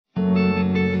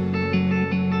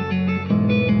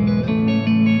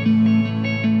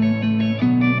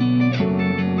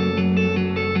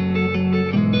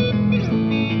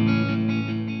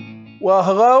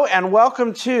Well, hello and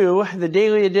welcome to the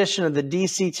daily edition of the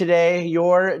DC Today,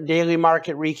 your daily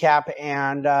market recap.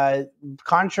 And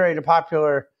contrary to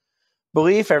popular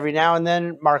belief, every now and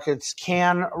then markets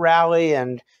can rally,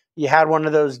 and you had one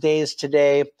of those days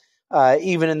today.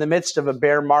 Even in the midst of a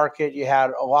bear market, you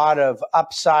had a lot of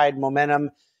upside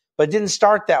momentum, but it didn't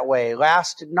start that way.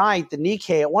 Last night, the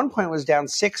Nikkei at one point was down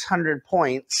 600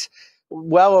 points,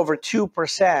 well over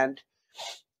 2%.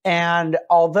 And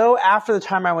although after the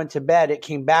time I went to bed, it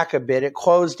came back a bit, it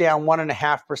closed down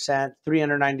 1.5%,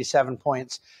 397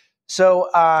 points. So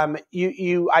I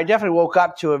definitely woke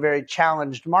up to a very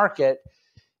challenged market.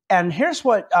 And here's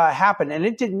what happened. And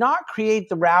it did not create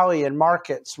the rally in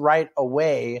markets right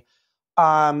away.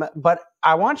 But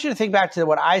I want you to think back to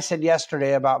what I said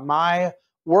yesterday about my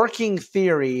working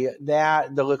theory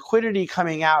that the liquidity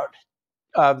coming out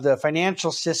of the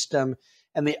financial system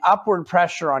and the upward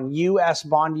pressure on U.S.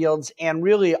 bond yields and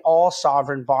really all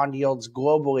sovereign bond yields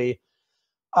globally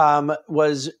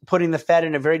was putting the Fed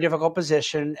in a very difficult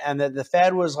position, and that the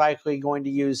Fed was likely going to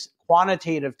use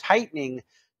quantitative tightening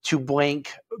to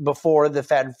blink before the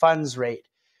Fed funds rate.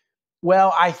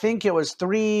 Well, I think it was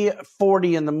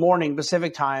 3:40 in the morning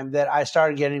Pacific time that I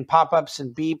started getting pop-ups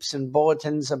and beeps and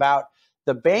bulletins about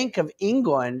the Bank of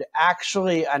England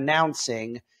actually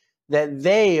announcing that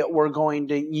they were going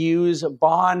to use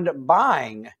bond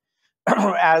buying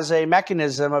as a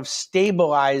mechanism of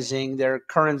stabilizing their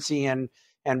currency and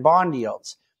bond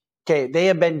yields. Okay, they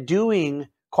have been doing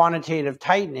quantitative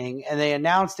tightening, and they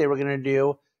announced they were going to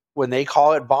do, when they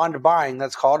call it bond buying,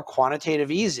 that's called quantitative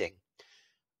easing.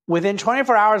 Within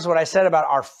 24 hours, what I said about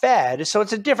our Fed, so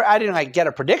it's a different, I didn't get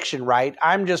a prediction right.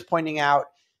 I'm just pointing out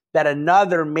that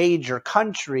another major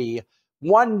country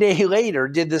one day later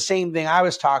did the same thing I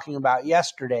was talking about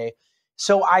yesterday.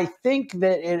 So I think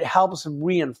that it helps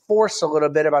reinforce a little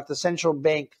bit about the central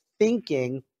bank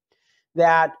thinking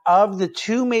that of the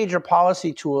two major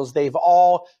policy tools they've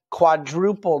all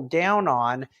quadrupled down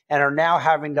on and are now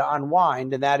having to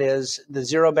unwind, and that is the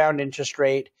zero-bound interest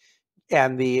rate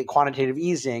and the quantitative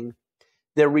easing.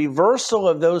 The reversal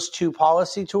of those two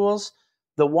policy tools,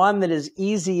 the one that is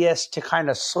easiest to kind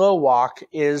of slow walk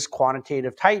is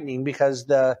quantitative tightening, because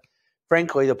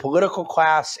frankly, the political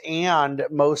class and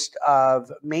most of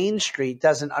Main Street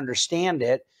doesn't understand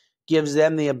it, gives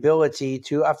them the ability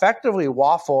to effectively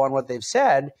waffle on what they've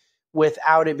said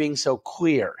without it being so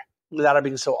clear, without it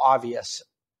being so obvious.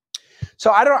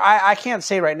 So I can't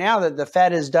say right now that the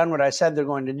Fed has done what I said they're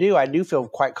going to do. I do feel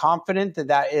quite confident that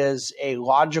that is a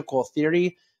logical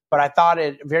theory. But I thought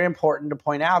it very important to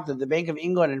point out that the Bank of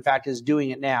England, in fact, is doing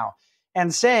it now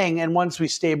and saying, and once we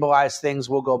stabilize things,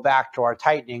 we'll go back to our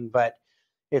tightening. But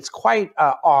it's quite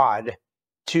odd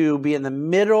to be in the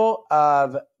middle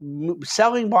of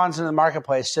selling bonds in the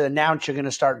marketplace to announce you're going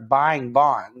to start buying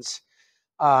bonds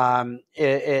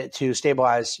to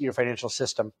stabilize your financial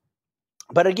system.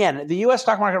 But again, the U.S.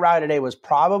 stock market rally today was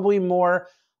probably more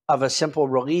of a simple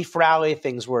relief rally.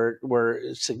 Things were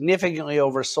significantly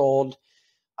oversold.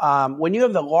 When you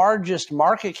have the largest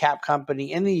market cap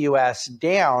company in the U.S.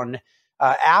 down,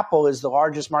 Apple is the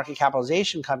largest market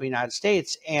capitalization company in the United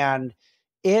States, and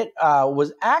it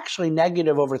was actually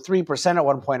negative over 3% at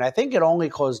one point. I think it only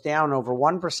closed down over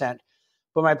 1%.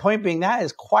 But my point being, that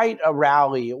is quite a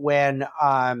rally when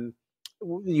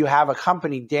you have a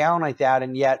company down like that,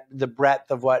 and yet the breadth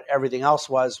of what everything else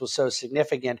was so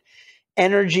significant.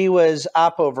 Energy was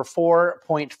up over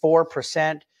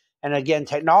 4.4%. And again,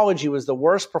 technology was the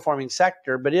worst performing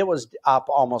sector, but it was up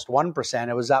almost 1%.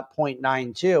 It was up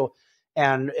 0.92.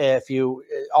 And if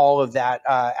all of that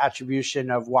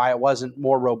attribution of why it wasn't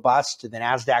more robust, the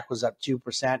NASDAQ was up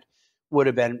 2%, would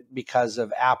have been because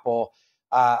of Apple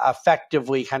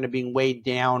effectively kind of being weighed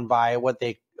down by what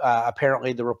they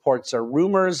apparently the reports are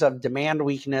rumors of demand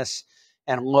weakness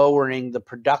and lowering the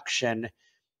production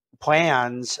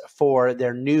plans for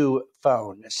their new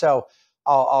phone. So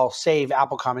I'll save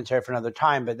Apple commentary for another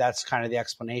time, but that's kind of the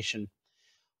explanation.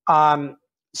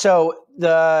 So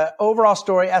the overall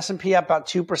story, S&P up about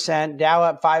 2%, Dow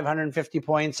up 550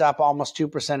 points, up almost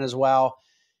 2% as well.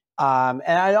 And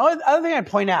the other thing I'd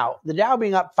point out, the Dow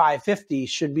being up 550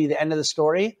 should be the end of the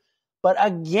story. But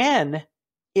again,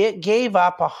 it gave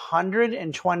up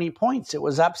 120 points. It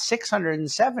was up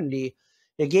 670.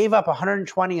 It gave up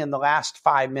 120 in the last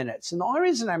 5 minutes. And the only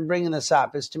reason I'm bringing this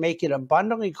up is to make it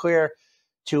abundantly clear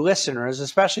to listeners,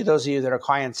 especially those of you that are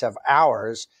clients of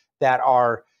ours that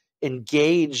are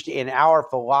engaged in our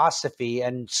philosophy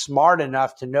and smart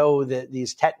enough to know that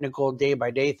these technical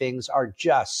day-by-day things are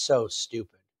just so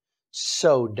stupid,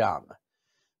 so dumb.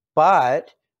 But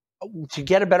to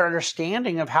get a better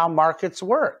understanding of how markets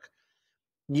work,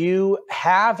 you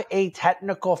have a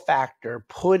technical factor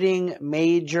putting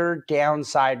major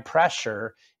downside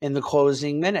pressure in the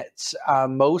closing minutes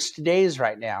most days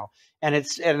right now, and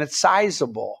it's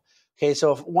sizable. Okay,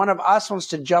 so if one of us wants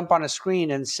to jump on a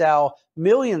screen and sell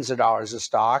millions of dollars of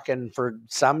stock, and for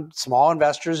some small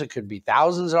investors it could be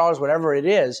thousands of dollars, whatever it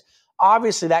is,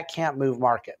 obviously that can't move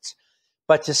markets.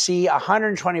 But to see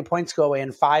 120 points go away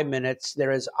in 5 minutes,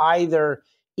 there is either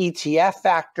ETF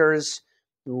factors,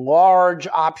 large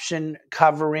option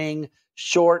covering,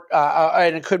 short,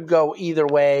 and it could go either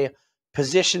way,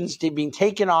 positions being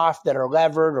taken off that are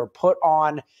levered or put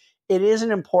on. It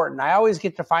isn't important. I always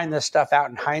get to find this stuff out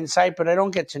in hindsight, but I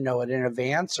don't get to know it in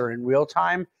advance or in real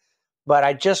time. But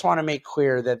I just want to make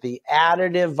clear that the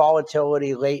additive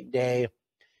volatility late day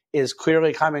is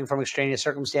clearly coming from extraneous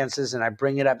circumstances, and I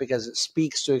bring it up because it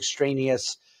speaks to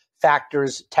extraneous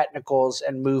factors, technicals,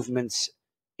 and movements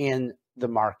in the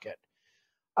market.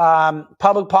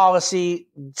 Public policy,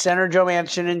 Senator Joe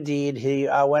Manchin, indeed, he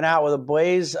went out with a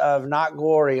blaze of not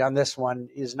glory on this one.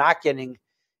 He's not getting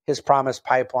his promised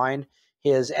pipeline.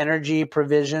 His energy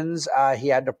provisions, he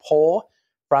had to pull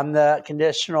from the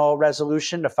conditional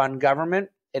resolution to fund government.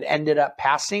 It ended up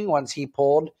passing once he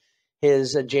pulled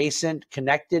his adjacent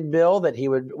connected bill that he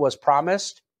was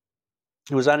promised.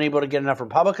 He was unable to get enough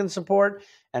Republican support,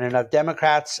 and enough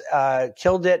Democrats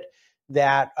killed it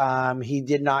that he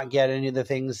did not get any of the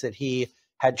things that he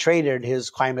had traded his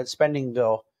climate spending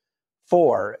bill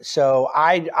for. So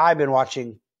I've been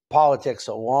watching politics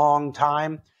a long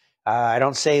time. I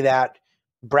don't say that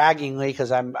braggingly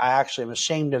because I actually am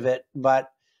ashamed of it,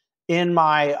 but in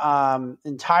my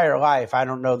entire life, I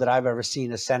don't know that I've ever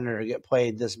seen a senator get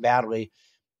played this badly.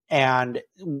 And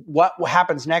what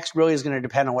happens next really is going to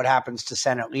depend on what happens to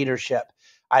Senate leadership.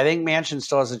 I think Manchin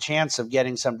still has a chance of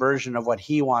getting some version of what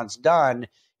he wants done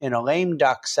in a lame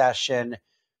duck session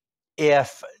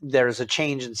if there's a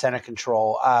change in Senate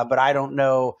control. But I don't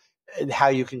know how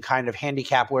you can kind of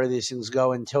handicap where these things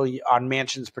go until on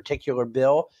Manchin's particular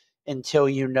bill, until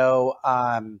you know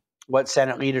what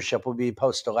Senate leadership will be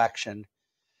post-election.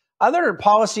 Other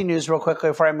policy news real quickly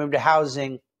before I move to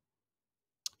housing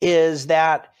is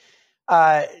that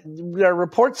there are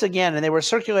reports again, and they were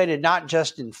circulated not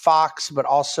just in Fox, but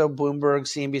also Bloomberg,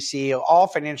 CNBC, all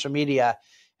financial media,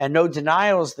 and no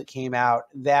denials that came out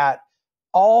that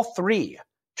all three,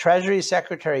 Treasury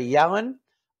Secretary Yellen,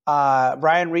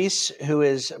 Brian Reese, who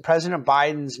is President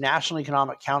Biden's National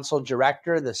Economic Council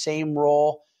Director, the same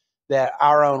role that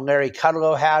our own Larry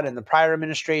Kudlow had in the prior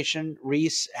administration,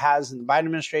 Reese has in the Biden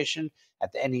administration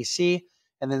at the NEC,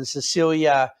 and then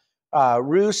Cecilia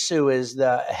Roos, who is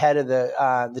the head of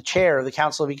the chair of the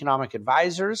Council of Economic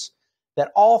Advisors,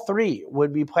 that all three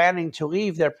would be planning to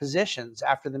leave their positions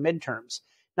after the midterms.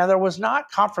 Now, there was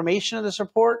not confirmation of this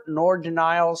report nor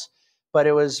denials, but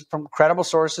it was from credible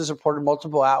sources, reported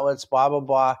multiple outlets, blah, blah,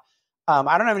 blah.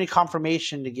 I don't have any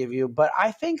confirmation to give you, but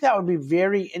I think that would be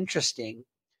very interesting.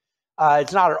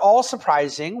 It's not at all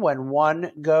surprising when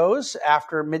one goes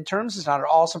after midterms. It's not at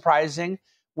all surprising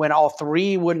when all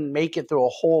three wouldn't make it through a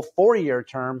whole 4-year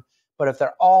term. But if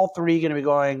they're all three going to be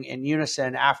going in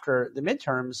unison after the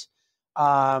midterms,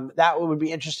 that would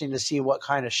be interesting to see what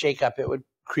kind of shakeup it would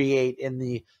create in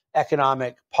the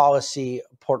economic policy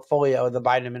portfolio of the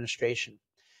Biden administration.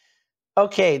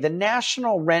 Okay, the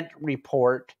National Rent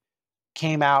Report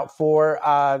came out for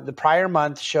the prior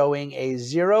month, showing a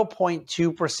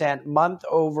 0.2%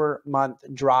 month-over-month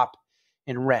drop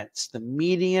in rents. The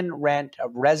median rent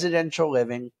of residential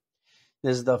living.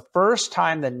 This is the first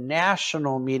time the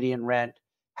national median rent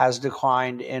has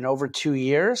declined in over 2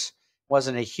 years.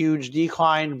 Wasn't a huge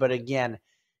decline, but again,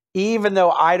 even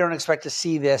though I don't expect to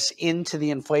see this into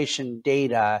the inflation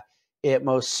data, it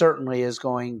most certainly is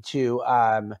going to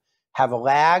have a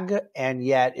lag, and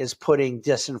yet is putting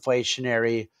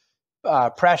disinflationary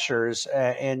pressures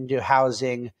into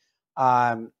housing.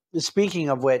 Speaking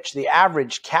of which, the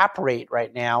average cap rate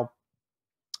right now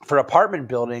for apartment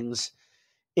buildings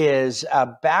is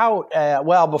about,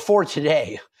 well, before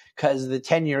today, because the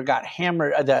 10-year got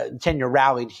hammered, the 10-year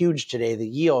rallied huge today, the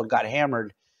yield got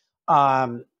hammered.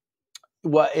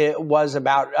 It was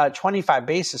about 25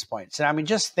 basis points. And I mean,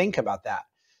 just think about that.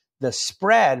 The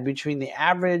spread between the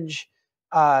average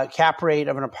cap rate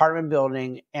of an apartment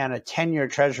building and a 10-year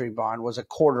treasury bond was a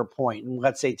 1/4 point. And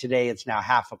let's say today it's now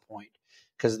 1/2 point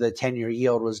because the 10-year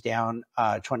yield was down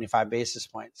 25 basis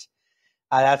points.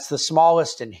 That's the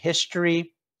smallest in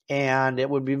history, and it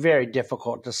would be very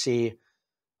difficult to see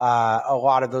a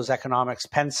lot of those economics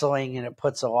penciling, and it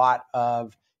puts a lot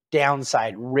of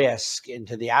downside risk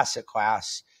into the asset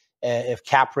class if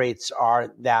cap rates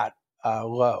are that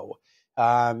low.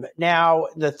 Now,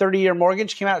 the 30-year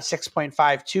mortgage came out at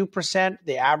 6.52%,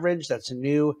 the average. That's a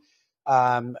new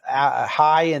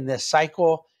high in this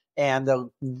cycle. And the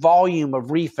volume of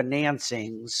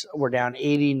refinancings were down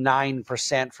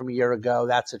 89% from a year ago.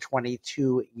 That's a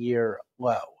 22-year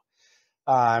low.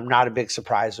 Not a big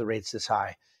surprise with rates this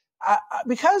high.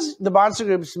 Because the Bahnsen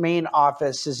Group's main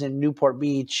office is in Newport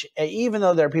Beach, even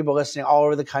though there are people listening all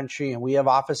over the country, and we have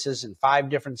offices in 5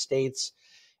 different states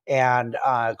and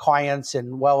clients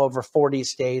in well over 40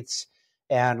 states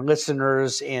and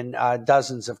listeners in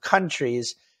dozens of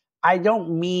countries, I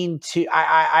don't mean to,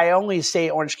 I only say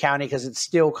Orange County because it's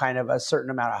still kind of a certain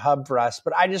amount of hub for us,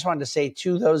 but I just wanted to say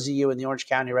to those of you in the Orange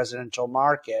County residential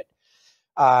market,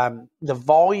 the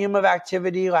volume of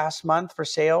activity last month for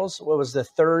sales was the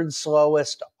 3rd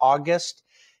slowest August.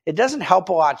 It doesn't help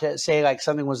a lot to say like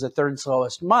something was the 3rd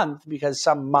slowest month because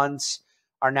some months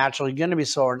are naturally going to be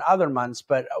slower than other months,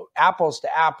 but apples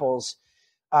to apples,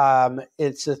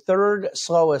 it's the 3rd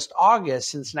slowest August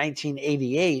since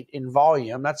 1988 in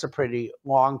volume. That's a pretty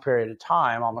long period of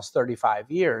time, almost 35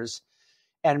 years.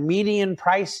 And median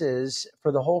prices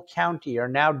for the whole county are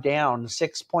now down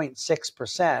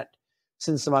 6.6%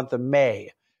 since the month of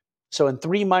May. So in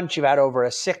 3 months, you've had over a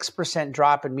 6%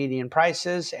 drop in median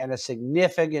prices and a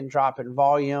significant drop in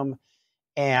volume.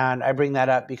 And I bring that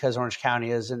up because Orange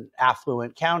County is an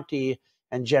affluent county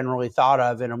and generally thought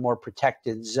of in a more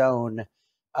protected zone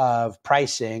of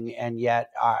pricing. And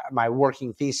yet my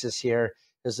working thesis here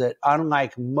is that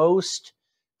unlike most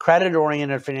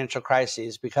credit-oriented financial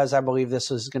crises, because I believe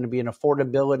this is going to be an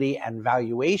affordability and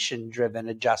valuation-driven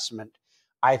adjustment,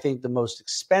 I think the most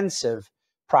expensive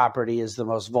property is the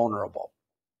most vulnerable.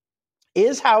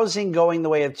 Is housing going the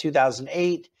way of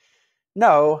 2008?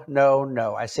 No, no,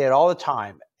 no. I say it all the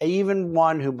time. Even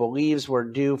one who believes we're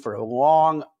due for a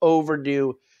long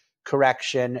overdue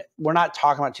correction, we're not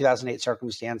talking about 2008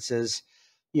 circumstances.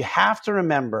 You have to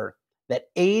remember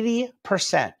that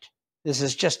 80%, this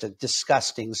is just a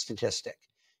disgusting statistic,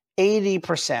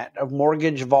 80% of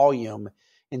mortgage volume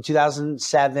in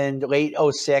 2007, late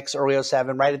 06, early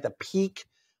 07, right at the peak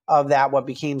of that, what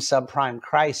became subprime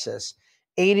crisis,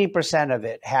 80% of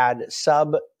it had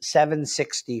sub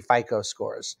 760 FICO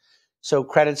scores. So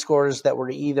credit scores that were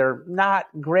either not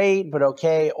great, but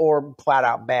okay, or flat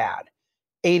out bad.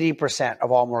 80%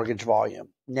 of all mortgage volume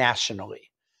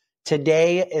nationally.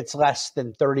 Today, it's less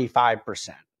than 35%.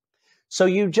 So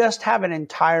you just have an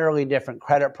entirely different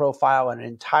credit profile, an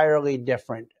entirely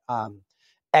different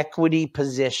equity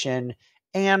position.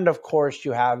 And of course,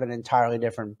 you have an entirely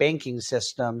different banking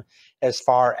system as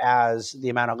far as the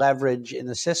amount of leverage in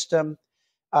the system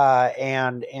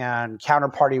and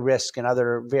counterparty risk and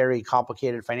other very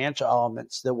complicated financial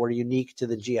elements that were unique to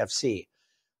the GFC.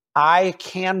 I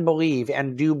can believe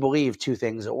and do believe 2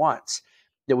 things at once,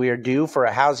 that we are due for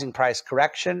a housing price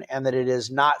correction and that it is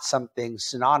not something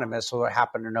synonymous with what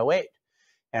happened in 08.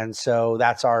 And so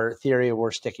that's our theory.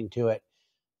 We're sticking to it.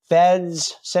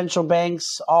 Feds, central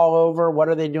banks all over, what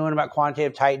are they doing about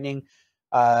quantitative tightening?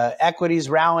 Equities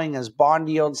rallying as bond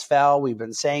yields fell. We've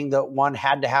been saying that one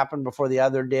had to happen before the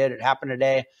other did. It happened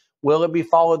today. Will it be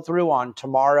followed through on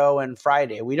tomorrow and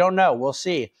Friday? We don't know. We'll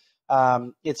see.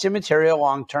 It's immaterial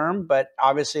long term, but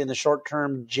obviously in the short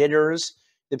term jitters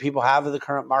that people have of the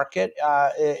current market,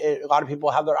 a lot of people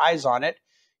have their eyes on it.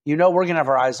 You know we're going to have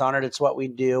our eyes on it. It's what we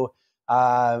do.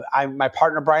 My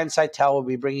partner, Brian Seitel, will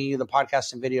be bringing you the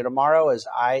podcast and video tomorrow as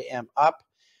I am up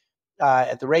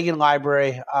at the Reagan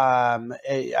Library. I'm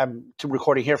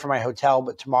recording here from my hotel,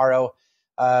 but tomorrow,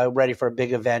 ready for a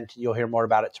big event. You'll hear more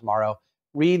about it tomorrow.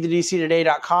 Read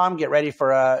thedctoday.com. Get ready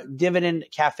for a dividend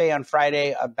cafe on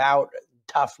Friday about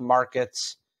tough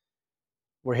markets.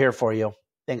 We're here for you.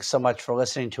 Thanks so much for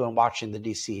listening to and watching the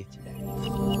DC Today.